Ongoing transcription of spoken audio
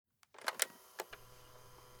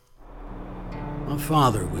My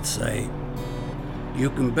father would say, "You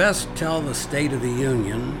can best tell the state of the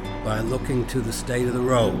Union by looking to the state of the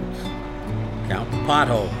roads. Count the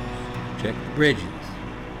potholes, check the bridges.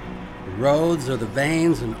 The roads are the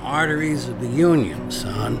veins and arteries of the Union,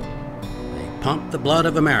 son. They pump the blood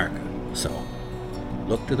of America, so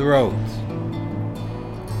look to the roads."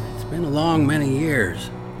 It's been a long many years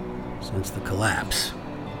since the collapse,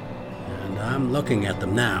 and I'm looking at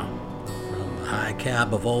them now from the high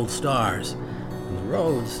cab of Old Stars, and the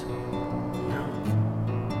roads, well,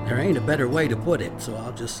 there ain't a better way to put it, so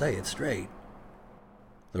I'll just say it straight.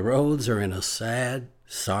 The roads are in a sad,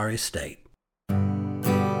 sorry state.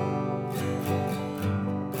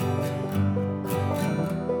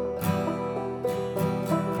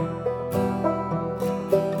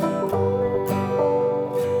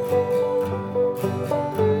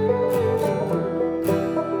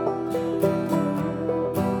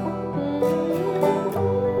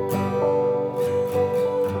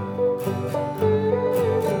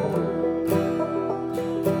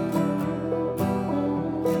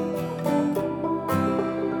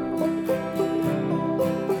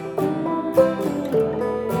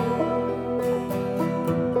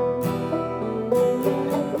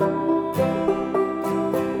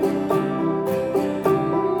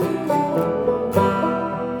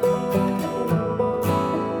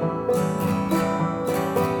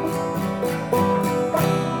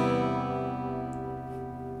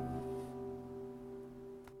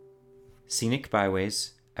 Scenic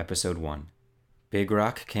Byways, Episode 1, Big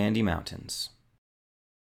Rock Candy Mountains.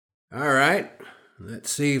 All right,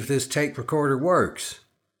 let's see if this tape recorder works.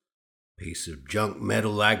 Piece of junk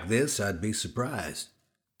metal like this, I'd be surprised.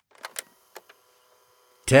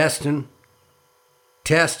 Testing.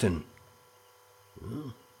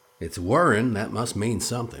 Well, it's whirring, that must mean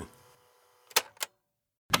something.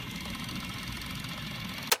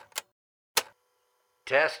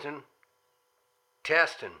 Testing.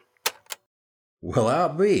 Well, I'll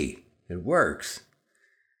be. It works.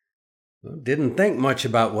 Well, didn't think much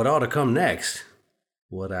about what ought to come next.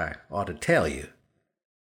 What I ought to tell you.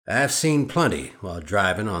 I've seen plenty while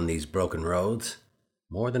driving on these broken roads.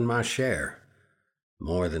 More than my share.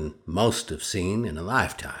 More than most have seen in a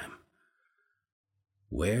lifetime.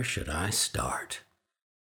 Where should I start?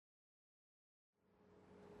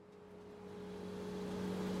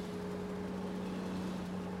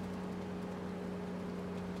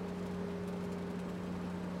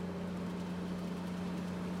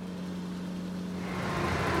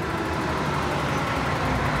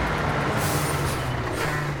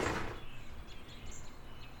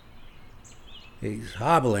 He's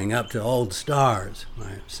hobbling up to Old Stars,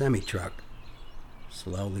 my semi-truck,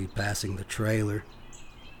 slowly passing the trailer.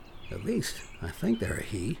 At least, I think they're a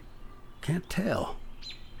he. Can't tell.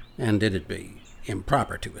 And it'd be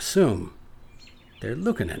improper to assume. They're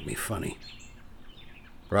looking at me funny.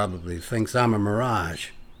 Probably thinks I'm a mirage.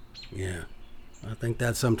 Yeah, I think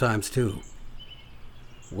that sometimes too.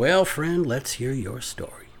 Well, friend, let's hear your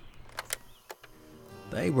story.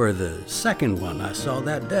 They were the second one I saw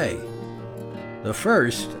that day. The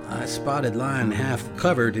first, I spotted lying half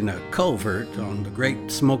covered in a culvert on the Great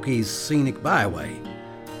Smokies Scenic Byway.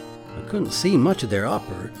 I couldn't see much of their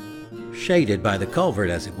upper, shaded by the culvert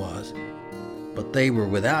as it was, but they were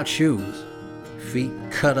without shoes, feet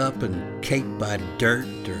cut up and caked by dirt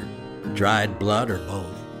or dried blood or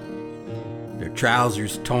both. Their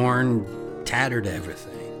trousers torn, tattered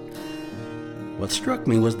everything. What struck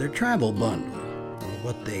me was their travel bundle, or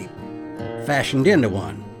what they fashioned into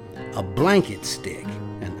one. A blanket stick,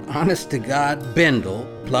 an honest-to-God bindle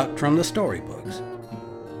plucked from the storybooks.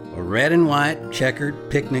 A red and white checkered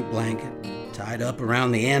picnic blanket tied up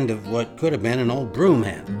around the end of what could have been an old broom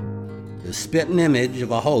handle. The spitting image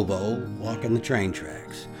of a hobo walking the train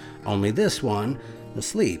tracks. Only this one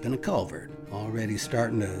asleep in a culvert, already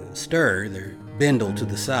starting to stir their bindle to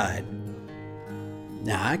the side.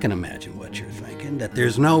 Now, I can imagine what you're thinking, that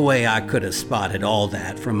there's no way I could have spotted all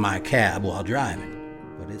that from my cab while driving.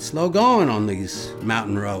 But it's slow going on these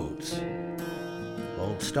mountain roads.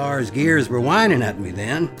 Old Star's gears were whining at me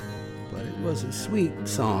then, but it was a sweet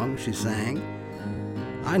song she sang.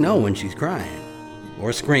 I know when she's crying,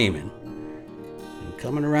 or screaming. And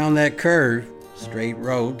coming around that curve, straight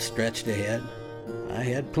road stretched ahead, I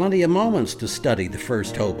had plenty of moments to study the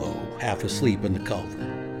first hobo, half asleep in the culvert.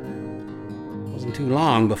 It wasn't too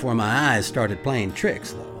long before my eyes started playing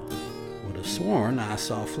tricks, though. Would have sworn I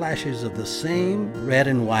saw flashes of the same red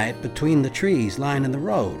and white between the trees lining the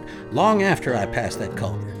road, long after I passed that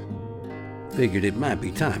culvert. Figured it might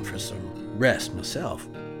be time for some rest myself.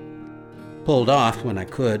 Pulled off when I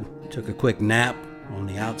could, took a quick nap on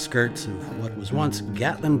the outskirts of what was once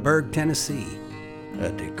Gatlinburg, Tennessee. A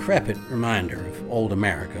decrepit reminder of old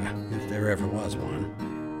America, if there ever was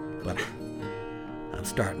one. But I'm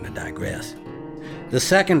starting to digress. The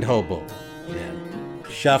second hobo, then,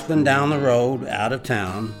 shuffling down the road out of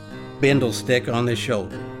town, bindle stick on his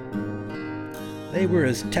shoulder. They were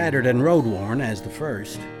as tattered and road-worn as the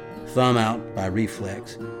first, thumb out by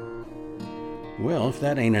reflex. Well, if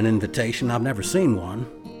that ain't an invitation, I've never seen one.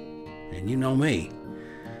 And you know me.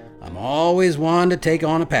 I'm always one to take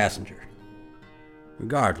on a passenger,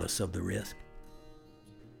 regardless of the risk.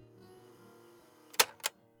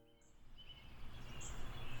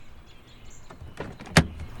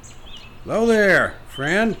 Hello there,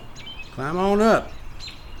 friend. Climb on up.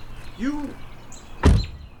 You've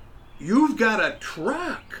got a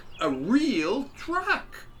truck. A real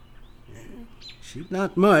truck. She's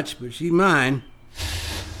not much, but she's mine.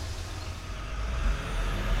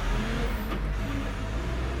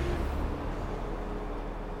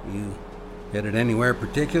 You headed anywhere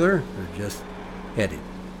particular, or just headed?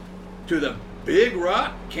 To the Big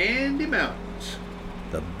Rock Candy Mountains.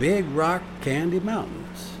 The Big Rock Candy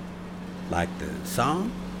Mountains. Like the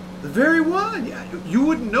song? The very one. Yeah, you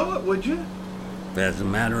wouldn't know it, would you? As a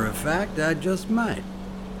matter of fact, I just might.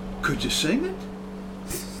 Could you sing it?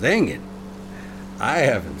 Sing it? I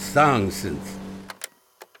haven't sung since...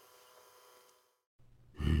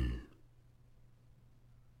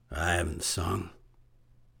 I haven't sung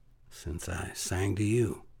since I sang to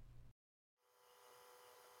you.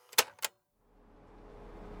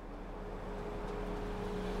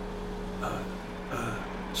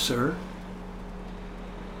 Sir?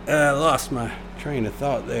 I lost my train of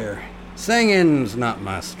thought there. Singing's not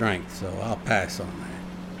my strength, so I'll pass on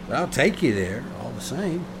that. But I'll take you there, all the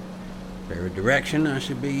same. Is there a direction I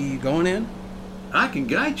should be going in? I can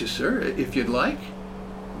guide you, sir, if you'd like.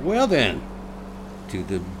 Well then, to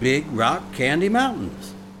the Big Rock Candy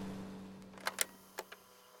Mountains.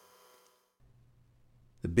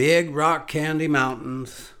 The Big Rock Candy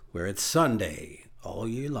Mountains, where it's Sunday all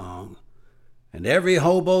year long, and every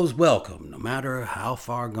hobo's welcome, no matter how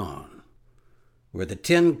far gone. Where the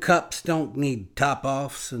tin cups don't need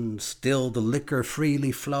top-offs and still the liquor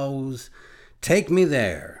freely flows. Take me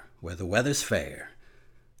there, where the weather's fair,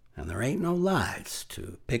 and there ain't no lights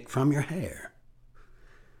to pick from your hair.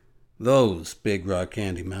 Those Big Rock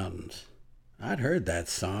Candy Mountains. I'd heard that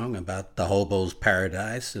song about the hobo's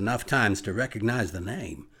paradise enough times to recognize the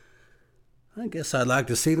name. I guess I'd like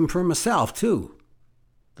to see them for myself, too.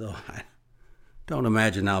 Though I don't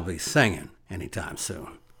imagine I'll be singing anytime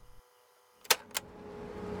soon.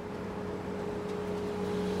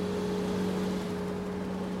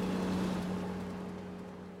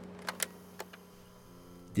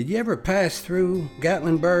 Did you ever pass through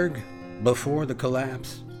Gatlinburg before the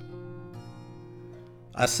collapse?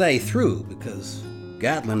 I say through because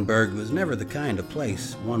Gatlinburg was never the kind of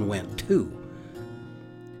place one went to.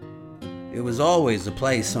 It was always a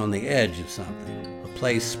place on the edge of something, a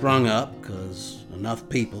place sprung up because enough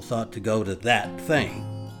people thought to go to that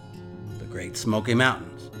thing, the Great Smoky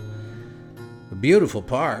Mountains. A beautiful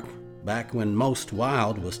park back when most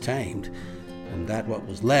wild was tamed, and that what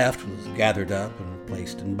was left was gathered up and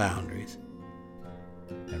placed in boundaries.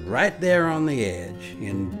 And right there on the edge,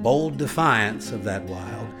 in bold defiance of that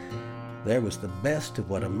wild, there was the best of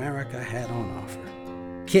what America had on offer.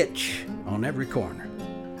 Kitsch on every corner.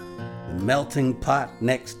 The melting pot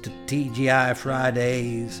next to TGI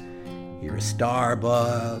Fridays. Here a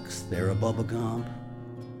Starbucks, there a bubblegum.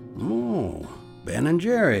 Oh, Ben &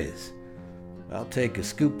 Jerry's. I'll take a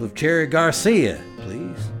scoop of Cherry Garcia,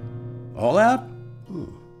 please. All out?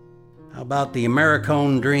 How about the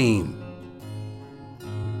Americone Dream?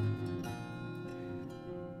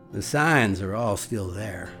 The signs are all still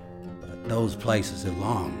there, but those places have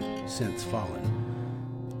long since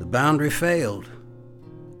fallen. The boundary failed.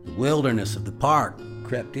 The wilderness of the park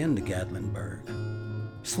crept into Gatlinburg.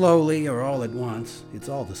 Slowly or all at once, it's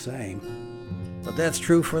all the same. But that's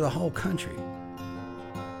true for the whole country.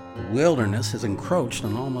 The wilderness has encroached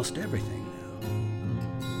on almost everything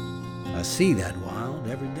now. I see that wild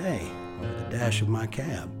every day over the dash of my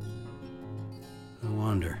cab. I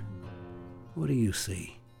wonder, what do you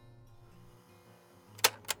see?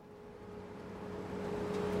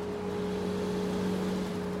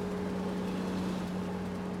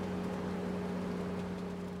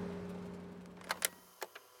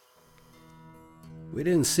 We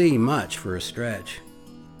didn't see much for a stretch.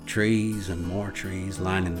 Trees and more trees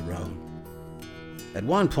lining the road. At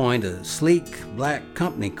one point, a sleek black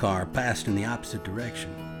company car passed in the opposite direction,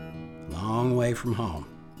 a long way from home.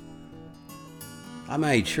 I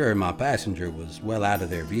made sure my passenger was well out of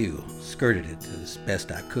their view, skirted it as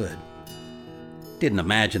best I could. Didn't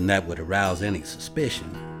imagine that would arouse any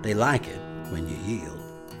suspicion. They like it when you yield.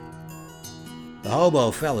 The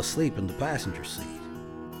hobo fell asleep in the passenger seat.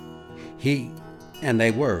 He, and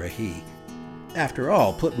they were a he, after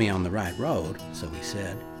all, put me on the right road, so he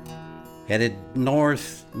said. Headed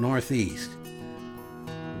northeast.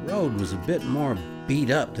 The road was a bit more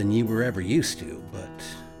beat up than you were ever used to, but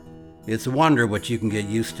it's a wonder what you can get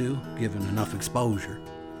used to, given enough exposure.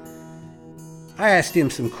 I asked him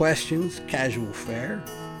some questions, casual fare,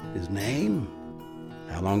 his name,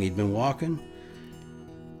 how long he'd been walking,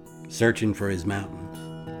 searching for his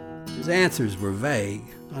mountains. His answers were vague,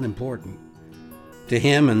 unimportant, to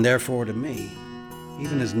him and therefore to me.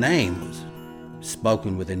 Even his name was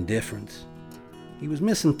spoken with indifference. He was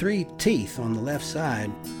missing 3 teeth on the left side,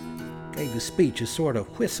 gave his speech a sort of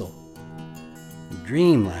whistle, a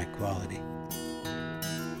dreamlike quality.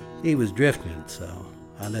 He was drifting, so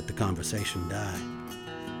I let the conversation die.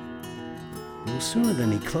 No sooner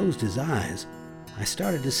than he closed his eyes, I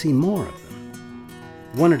started to see more of them.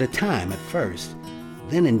 One at a time at first,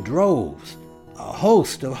 then in droves, a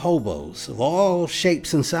host of hobos of all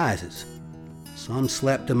shapes and sizes. Some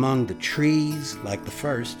slept among the trees like the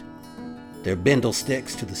first, their bindle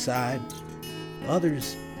sticks to the side.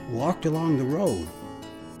 Others walked along the road.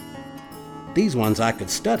 These ones I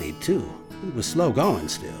could study too. It was slow going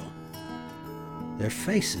still. Their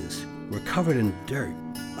faces were covered in dirt,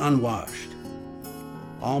 unwashed,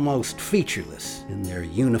 almost featureless in their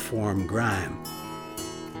uniform grime.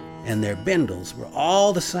 And their bindles were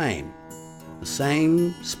all the same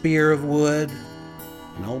spear of wood,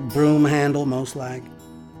 an old broom handle most like,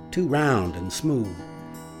 too round and smooth,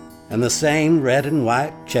 and the same red and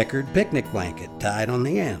white checkered picnic blanket tied on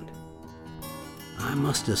the end. I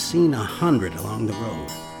must have seen 100 along the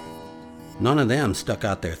road. None of them stuck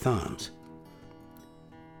out their thumbs.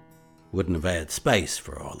 Wouldn't have had space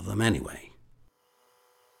for all of them anyway.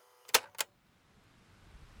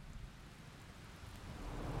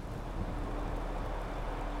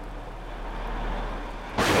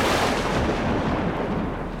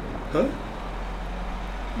 Huh?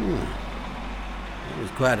 It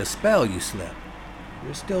was quite a spell you slept.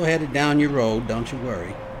 You're still headed down your road, don't you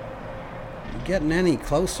worry. You getting any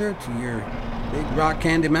closer to your big rock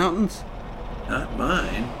candy mountains? Not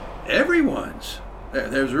mine. Everyone's.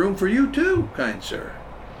 There's room for you too, kind sir.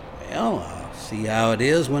 Well, I'll see how it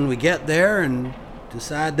is when we get there and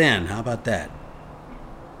decide then. How about that?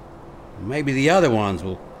 Maybe the other ones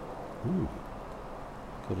will...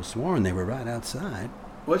 Could have sworn they were right outside.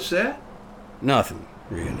 What's that? Nothing,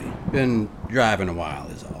 really. Been driving a while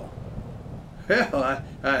is all. Well,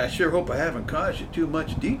 I sure hope I haven't caused you too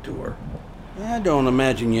much detour. I don't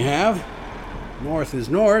imagine you have. North is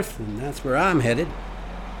north, and that's where I'm headed.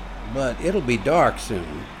 But it'll be dark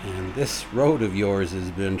soon, and this road of yours has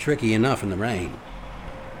been tricky enough in the rain.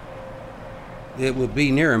 It would be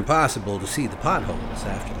near impossible to see the potholes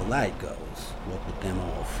after the light goes, what with them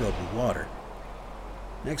all filled with water.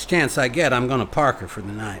 Next chance I get, I'm going to park her for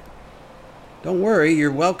the night. Don't worry, you're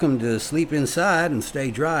welcome to sleep inside and stay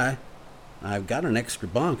dry. I've got an extra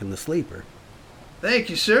bunk in the sleeper. Thank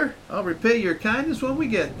you, sir. I'll repay your kindness when we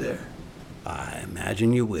get there. I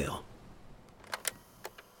imagine you will.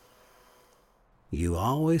 You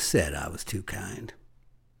always said I was too kind.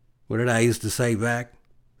 What did I used to say back?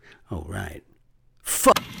 Oh, right.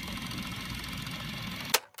 Fuck!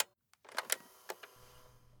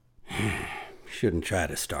 Shouldn't try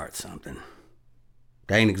to start something.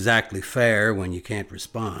 It ain't exactly fair when you can't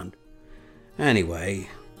respond. Anyway,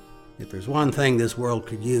 if there's one thing this world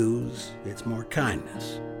could use, it's more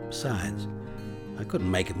kindness. Besides, I couldn't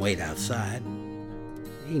make him wait outside.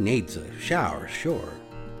 He needs a shower, sure,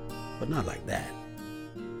 but not like that.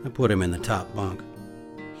 I put him in the top bunk.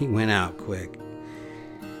 He went out quick.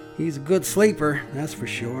 He's a good sleeper, that's for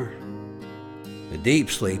sure. A deep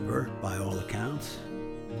sleeper, by all accounts.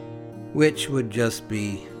 Which would just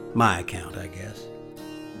be my account, I guess.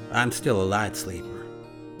 I'm still a light sleeper.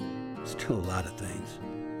 Still a lot of things.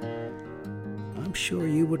 I'm sure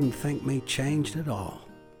you wouldn't think me changed at all.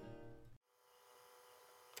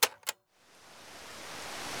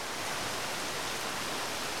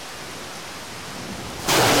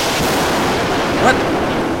 What?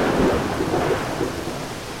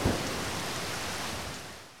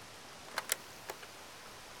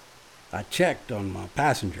 I checked on my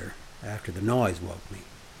passenger after the noise woke me.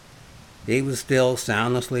 He was still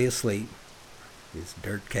soundlessly asleep, his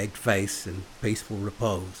dirt-caked face in peaceful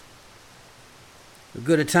repose. As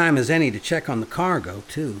good a time as any to check on the cargo,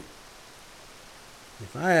 too.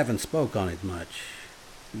 If I haven't spoke on it much,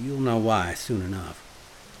 you'll know why soon enough.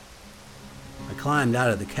 I climbed out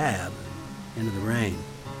of the cab and into the rain.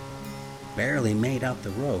 barely made out the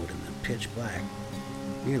road in the pitch black.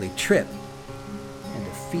 Nearly tripped. Had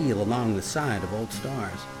to feel along the side of Old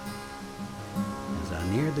Stars. As I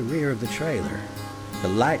neared the rear of the trailer, the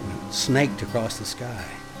lightning snaked across the sky.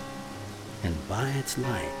 And by its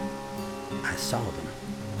light, I saw them,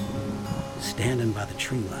 standing by the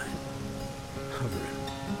tree line,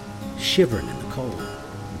 hovering, shivering in the cold.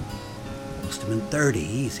 Must have been 30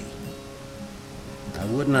 easy. I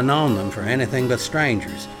wouldn't have known them for anything but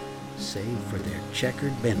strangers, save for their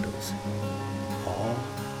checkered bindles, all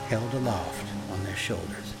held aloft on their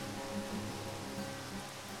shoulders.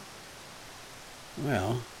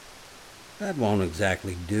 Well, that won't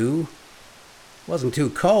exactly do. Wasn't too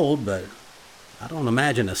cold, but I don't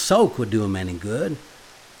imagine a soak would do 'em any good.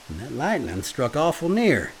 And that lightning struck awful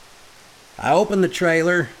near. I opened the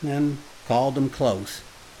trailer and called them close.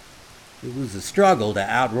 It was a struggle to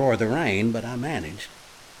outroar the rain, but I managed.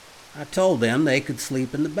 I told them they could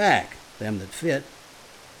sleep in the back, them that fit.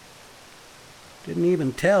 Didn't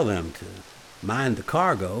even tell them to mind the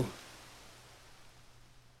cargo.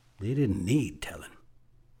 They didn't need telling.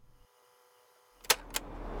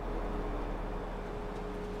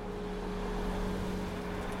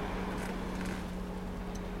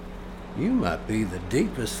 You might be the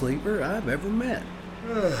deepest sleeper I've ever met.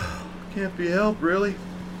 Can't be helped, really.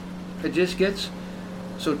 It just gets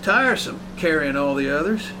so tiresome carrying all the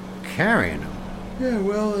others. Carrying them? Yeah,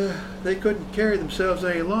 well, they couldn't carry themselves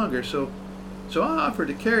any longer, so I offered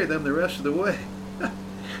to carry them the rest of the way.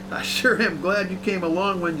 I sure am glad you came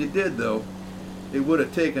along when you did, though. It would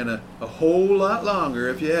have taken a whole lot longer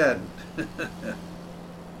if you hadn't.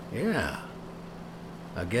 Yeah,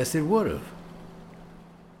 I guess it would have.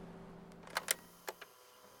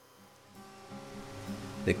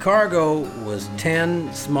 The cargo was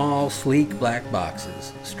 10 small, sleek black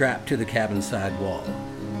boxes strapped to the cabin side wall,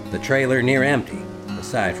 the trailer near empty,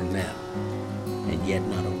 aside from them. And yet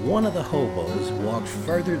not a one of the hobos walked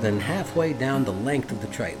further than halfway down the length of the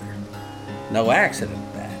trailer. No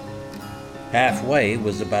accident, that. Halfway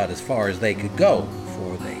was about as far as they could go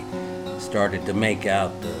before they started to make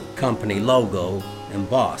out the company logo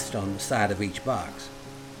embossed on the side of each box.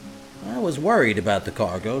 I was worried about the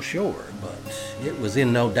cargo, sure, but it was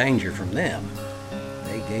in no danger from them.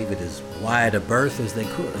 They gave it as wide a berth as they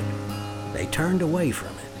could. They turned away from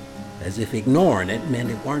it, as if ignoring it meant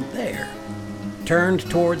it weren't there. Turned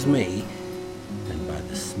towards me, and by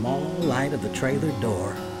the small light of the trailer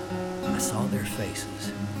door, I saw their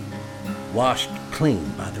faces, washed clean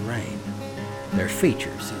by the rain, their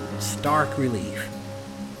features in stark relief.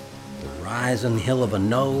 The rising hill of a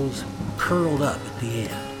nose curled up at the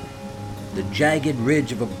end. The jagged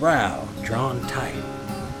ridge of a brow drawn tight,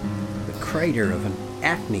 the crater of an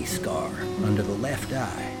acne scar under the left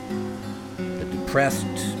eye, the depressed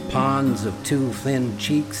ponds of two thin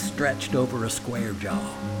cheeks stretched over a square jaw,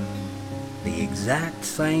 the exact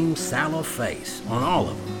same sallow face on all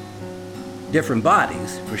of them. Different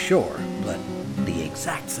bodies, for sure, but the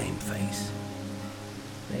exact same face.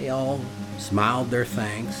 They all smiled their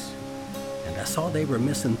thanks, and I saw they were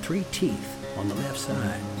missing 3 teeth on the left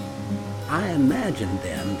side. I imagined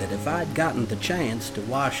then that if I'd gotten the chance to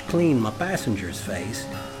wash clean my passenger's face,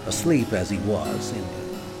 asleep as he was in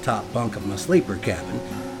the top bunk of my sleeper cabin,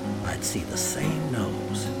 I'd see the same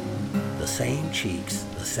nose, the same cheeks,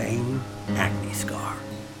 the same acne scar.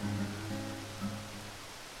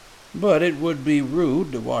 But it would be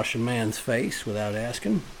rude to wash a man's face without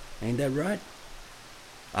asking, ain't that right?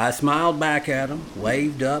 I smiled back at him,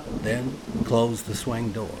 waved up, then closed the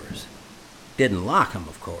swing doors. Didn't lock them,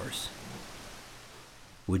 of course.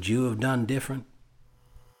 Would you have done different?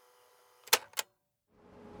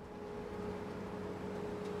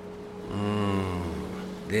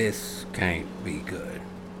 This can't be good.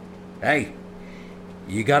 Hey,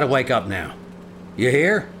 you gotta wake up now. You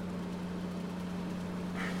hear?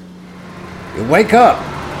 You wake up!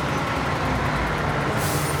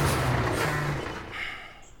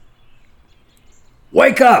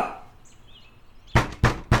 Wake up!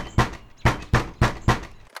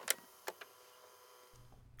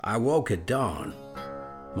 I woke at dawn.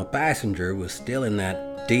 My passenger was still in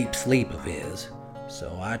that deep sleep of his,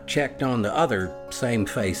 so I checked on the other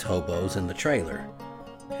same-face hobos in the trailer.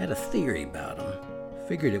 Had a theory about them.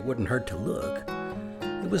 Figured it wouldn't hurt to look.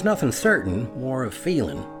 It was nothing certain, more a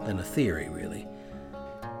feeling than a theory, really.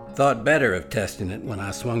 Thought better of testing it when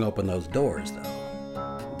I swung open those doors,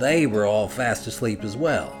 though. They were all fast asleep as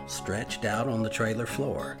well, stretched out on the trailer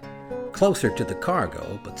floor. Closer to the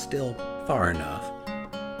cargo, but still far enough.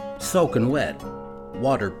 Soaking wet,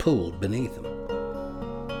 water pooled beneath them.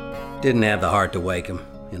 Didn't have the heart to wake them,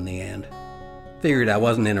 in the end. Figured I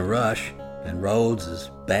wasn't in a rush. and roads as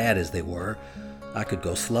bad as they were, I could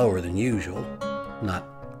go slower than usual,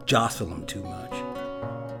 not jostle them too much.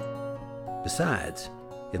 Besides,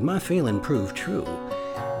 if my feeling proved true,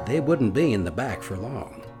 they wouldn't be in the back for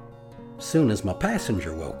long. Soon as my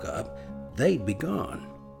passenger woke up, they'd be gone.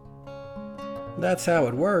 That's how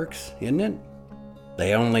it works, isn't it?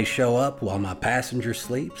 They only show up while my passenger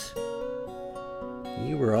sleeps.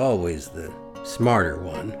 You were always the smarter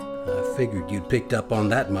one. I figured you'd picked up on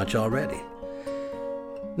that much already.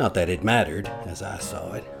 Not that it mattered, as I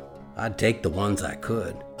saw it. I'd take the ones I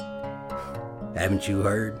could. Haven't you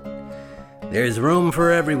heard? There's room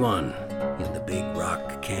for everyone in the Big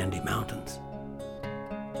Rock Candy Mountains.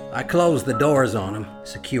 I closed the doors on them,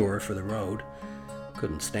 secure for the road.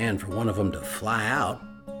 Couldn't stand for one of them to fly out.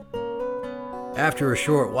 After a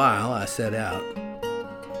short while, I set out.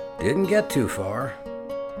 Didn't get too far.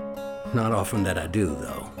 Not often that I do,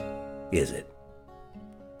 though, is it?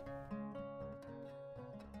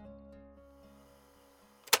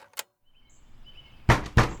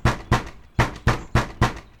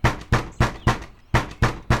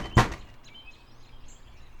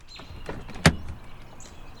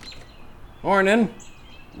 Morning.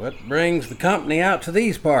 What brings the company out to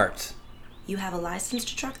these parts? You have a license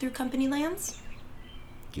to truck through company lands?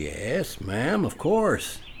 Yes, ma'am, of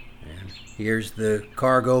course. And here's the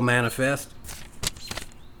cargo manifest.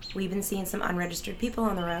 We've been seeing some unregistered people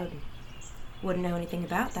on the road. Wouldn't know anything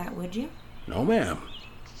about that, would you? No, ma'am.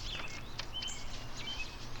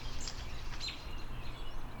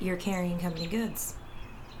 You're carrying company goods.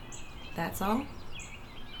 That's all?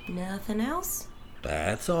 Nothing else?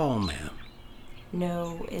 That's all, ma'am.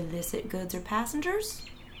 No illicit goods or passengers?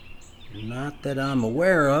 Not that I'm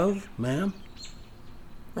aware of, ma'am.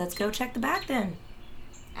 Let's go check the back then.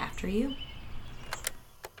 After you.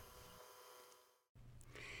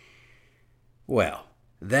 Well,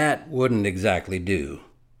 that wouldn't exactly do.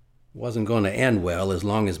 Wasn't going to end well as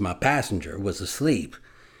long as my passenger was asleep.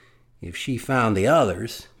 If she found the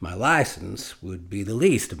others, my license would be the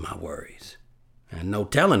least of my worries. And no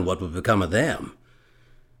telling what would become of them.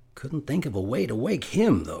 Couldn't think of a way to wake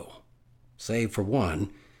him, though. Save for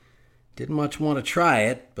one. Didn't much want to try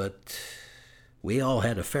it, but we all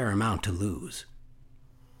had a fair amount to lose.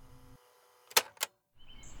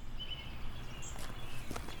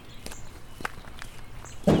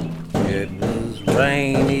 It was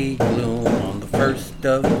rainy gloom on the 1st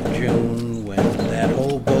of June when that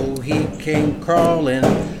hobo, he came crawling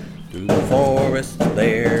through the forest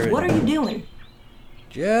there. What are you doing?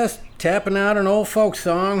 Just tapping out an old folk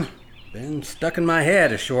song. Been stuck in my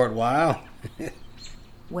head a short while.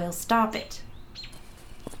 Well, stop it.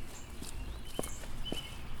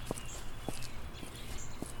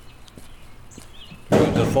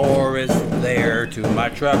 Through the forest there to my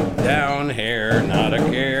truck down here, not a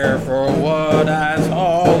care for what I's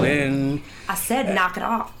hauling. I said knock it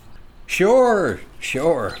off. Sure.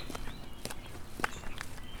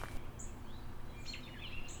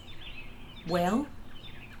 Well,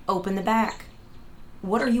 open the back.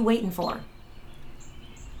 What are you waiting for?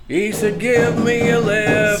 He said, give me a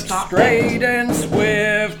lift, Stop straight and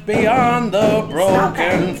swift, beyond the Stop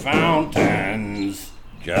broken that. fountains.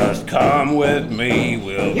 Just come with me,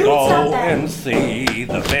 we'll You stop go that. and see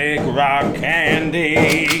the Big Rock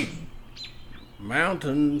Candy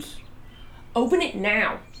Mountains. Open it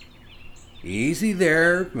now. Easy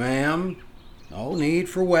there, ma'am. No need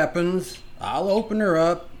for weapons. I'll open her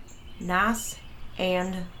up. Nice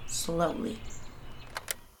and slowly.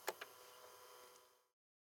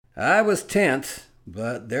 I was tense,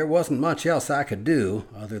 but there wasn't much else I could do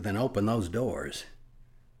other than open those doors.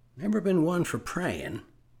 Never been one for praying,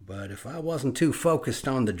 but if I wasn't too focused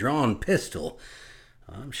on the drawn pistol,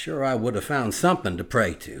 I'm sure I would have found something to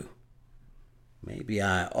pray to. Maybe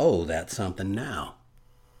I owe that something now.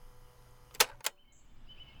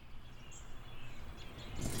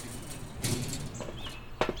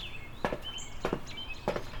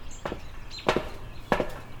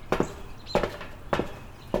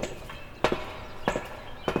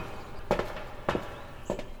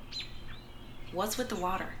 What's with the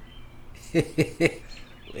water?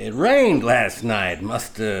 It rained last night.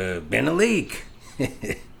 Must have been a leak.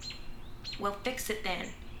 Well, fix it then.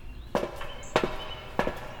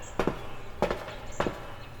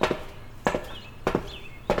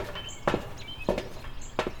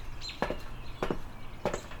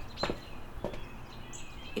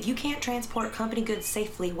 If you can't transport company goods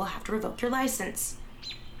safely, we'll have to revoke your license.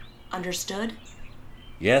 Understood?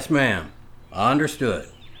 Yes, ma'am. Understood.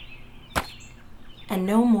 And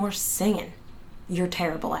no more singing. You're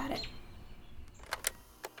terrible at it.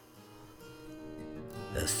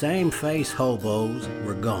 The same face hobos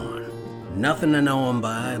were gone. Nothing to know 'em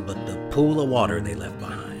by but the pool of water they left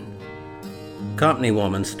behind. Company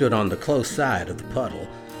woman stood on the close side of the puddle,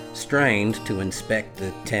 strained to inspect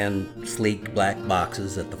the 10 sleek black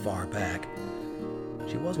boxes at the far back.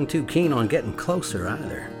 She wasn't too keen on getting closer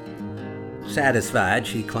either. Satisfied,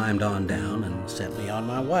 she climbed on down and sent me on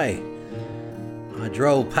my way. I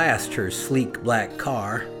drove past her sleek black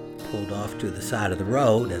car, pulled off to the side of the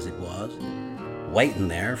road as it was, waiting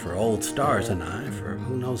there for Old Stars and I for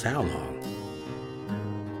who knows how long.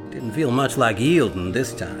 Didn't feel much like yielding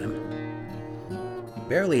this time.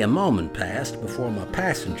 Barely a moment passed before my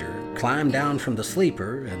passenger climbed down from the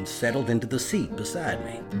sleeper and settled into the seat beside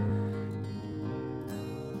me.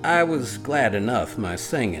 I was glad enough my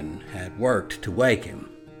singing had worked to wake him.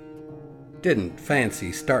 Didn't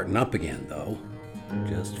fancy starting up again, though.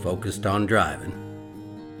 Just focused on driving.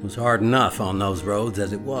 It was hard enough on those roads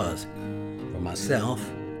as it was, for myself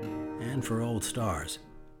and for Old Stars.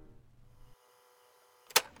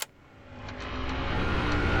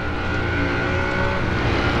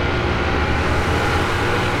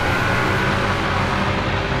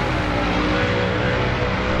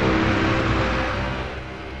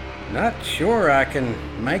 Not sure I can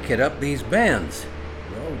make it up these bends.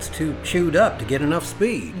 The road's too chewed up to get enough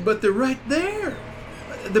speed. But they're right there.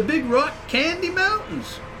 The Big Rock Candy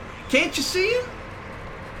Mountains. Can't you see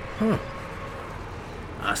them?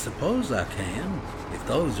 I suppose I can, if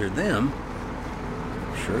those are them.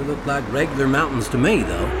 Sure look like regular mountains to me,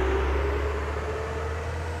 though.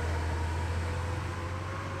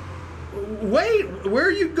 Wait, where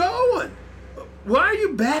are you going? Why are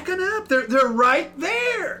you backing up? They're right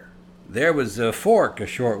there. There was a fork a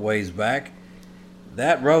short ways back.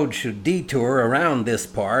 That road should detour around this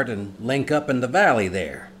part and link up in the valley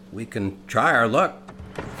there. We can try our luck.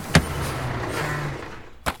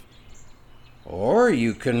 Or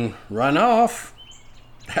you can run off.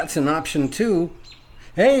 That's an option too.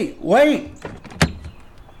 Hey, wait!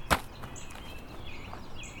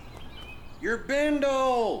 Your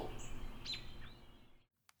bindle!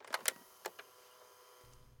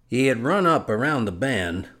 He had run up around the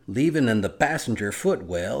bend, leaving in the passenger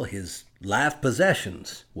footwell his life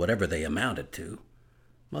possessions, whatever they amounted to.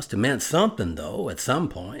 Must have meant something, though, at some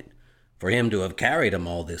point, for him to have carried 'em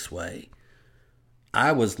all this way.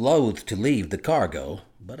 I was loath to leave the cargo,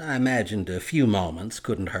 but I imagined a few moments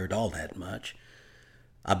couldn't hurt all that much.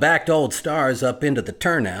 I backed Old Stars up into the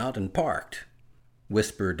turnout and parked,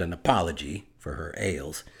 whispered an apology for her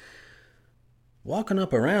ails. Walking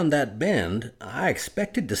up around that bend, I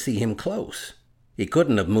expected to see him close. He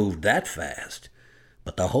couldn't have moved that fast,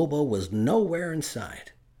 but the hobo was nowhere in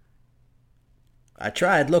sight. I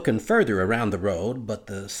tried looking further around the road, but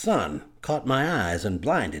the sun caught my eyes and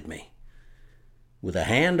blinded me. With a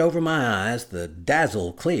hand over my eyes, the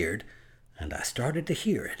dazzle cleared, and I started to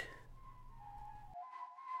hear it.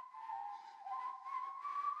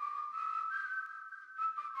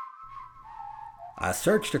 I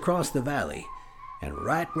searched across the valley, and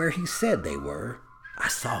right where he said they were, I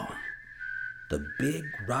saw them. The Big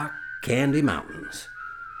Rock Candy Mountains.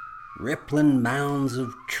 Rippling mounds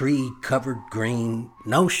of tree-covered green,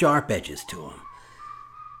 no sharp edges to them.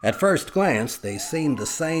 At first glance, they seemed the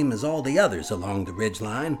same as all the others along the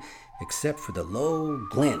ridgeline, except for the low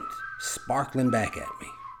glint sparkling back at me.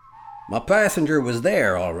 My passenger was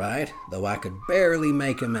there, all right, though I could barely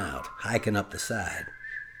make him out, hiking up the side.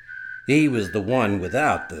 He was the one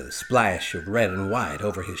without the splash of red and white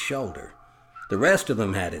over his shoulder. The rest of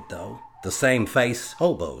them had it, though. The same face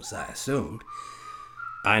hobos, I assumed.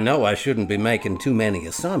 I know I shouldn't be making too many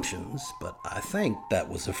assumptions, but I think that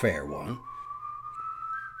was a fair one.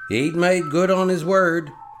 He'd made good on his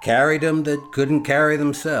word, carried 'em that couldn't carry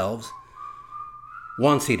themselves.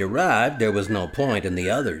 Once he'd arrived, there was no point in the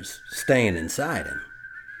others staying inside him.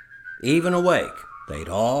 Even awake, they'd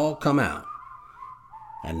all come out.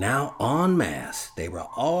 And now, en masse, they were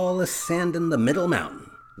all ascending the middle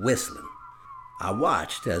mountain, whistling. I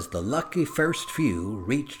watched as the lucky first few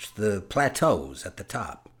reached the plateaus at the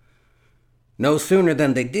top. No sooner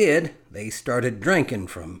than they did, they started drinking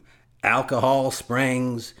from alcohol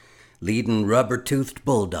springs, leading rubber-toothed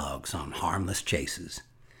bulldogs on harmless chases.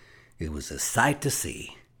 It was a sight to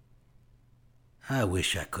see. I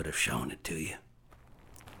wish I could have shown it to you.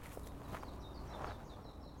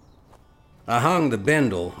 I hung the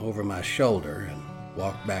bindle over my shoulder and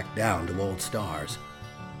walked back down to Old Stars.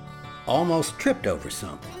 Almost tripped over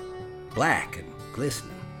something, black and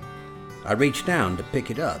glistening. I reached down to pick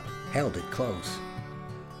it up, held it close.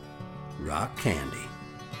 Rock candy.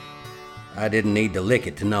 I didn't need to lick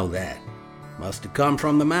it to know that. Must have come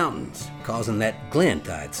from the mountains, causing that glint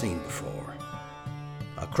I'd seen before.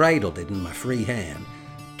 I cradled it in my free hand,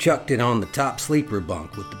 chucked it on the top sleeper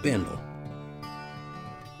bunk with the bindle.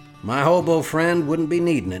 My hobo friend wouldn't be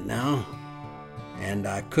needing it now, and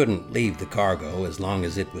I couldn't leave the cargo as long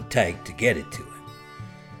as it would take to get it to him.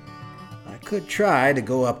 I could try to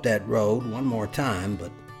go up that road one more time,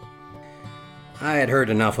 but I had heard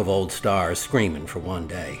enough of Old Star screaming for one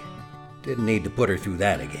day. Didn't need to put her through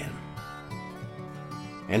that again.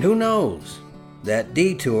 And who knows? That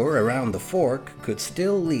detour around the fork could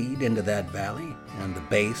still lead into that valley and the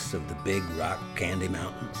base of the Big Rock Candy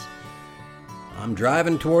Mountains. I'm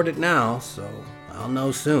driving toward it now, so I'll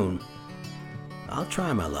know soon. I'll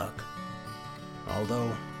try my luck.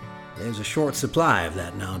 Although there's a short supply of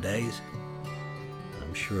that nowadays.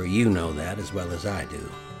 I'm sure you know that as well as I do.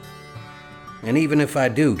 And even if I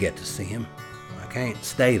do get to see him, I can't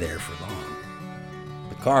stay there for long.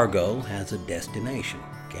 The cargo has a destination.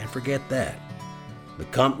 Can't forget that. The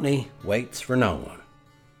company waits for no one.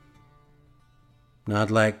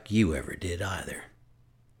 Not like you ever did either.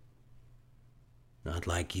 Not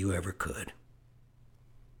like you ever could.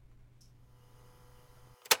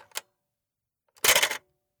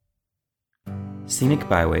 Scenic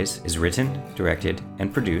Byways is written, directed,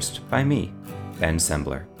 and produced by me, Ben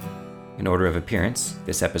Sembler. In order of appearance,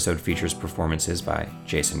 this episode features performances by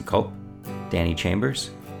Jason Culp, Danny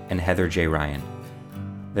Chambers, and Heather J. Ryan.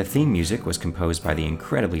 The theme music was composed by the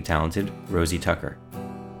incredibly talented Rosie Tucker.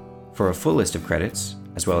 For a full list of credits,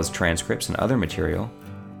 as well as transcripts and other material,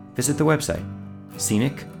 visit the website,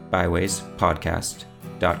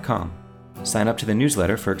 scenicbywayspodcast.com. Sign up to the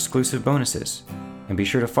newsletter for exclusive bonuses, and be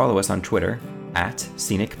sure to follow us on Twitter at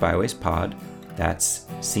Scenic Byways Pod, that's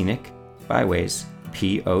Scenic Byways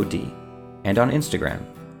Pod, and on Instagram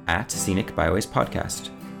at Scenic Byways Podcast.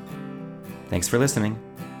 Thanks for listening.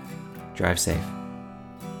 Drive safe.